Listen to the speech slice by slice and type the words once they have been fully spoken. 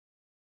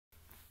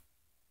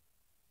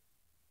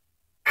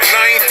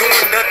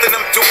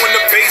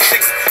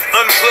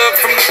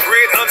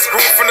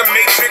unscrewed from the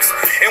matrix,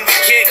 and we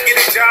can't get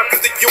a job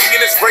cause the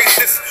union is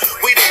racist.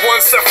 We the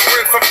ones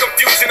suffering from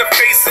confusion of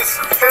faces.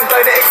 In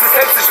deine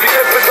Existenz, ich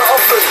bekämpfe der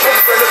Affe.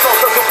 Schwumpf deine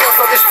Tochter, du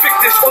Bastard, ich fick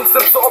dich. Uns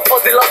nimmst du Opfer,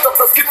 die Last ab,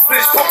 das gibt's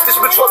nicht. Pump dich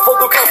mit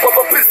Schrottfotograf, aber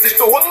verpiss dich.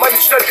 Du Hund, mein,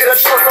 ich stell dir dein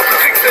Schloss ab, du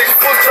kriegst nicht.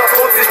 Kundschaft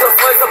holt sich das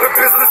Weiß ab im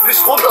Business.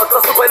 Mich wundert,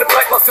 dass du Beine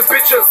breit machst für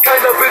Bitches.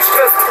 Keiner will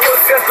Stress,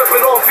 Holz, Geld,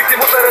 Pepperon, fick die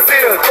Mutter der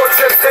Szene.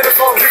 Deutschland,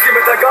 Tennisraum, Licke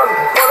mit der Gun.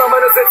 Baller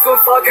meine Sätze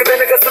und frage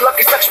deine Reste Lack.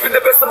 Ich sag, ich bin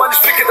der beste Mann, ich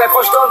ficke dein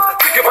Verstand.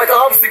 Ficke weiter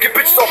Hams, dicke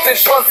Bitches auf den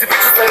Schwanz. Die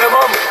Bitch ist deine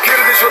Mom,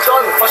 kille dich und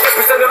dann versteck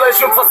mich deine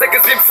Leiche und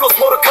versenke sie im Fluss.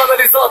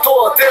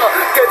 Kanalisator,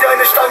 der dir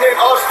eine Stange im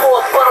Arsch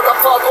bohrt. Ballert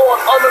am Tatort,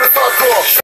 anderes Hardcore.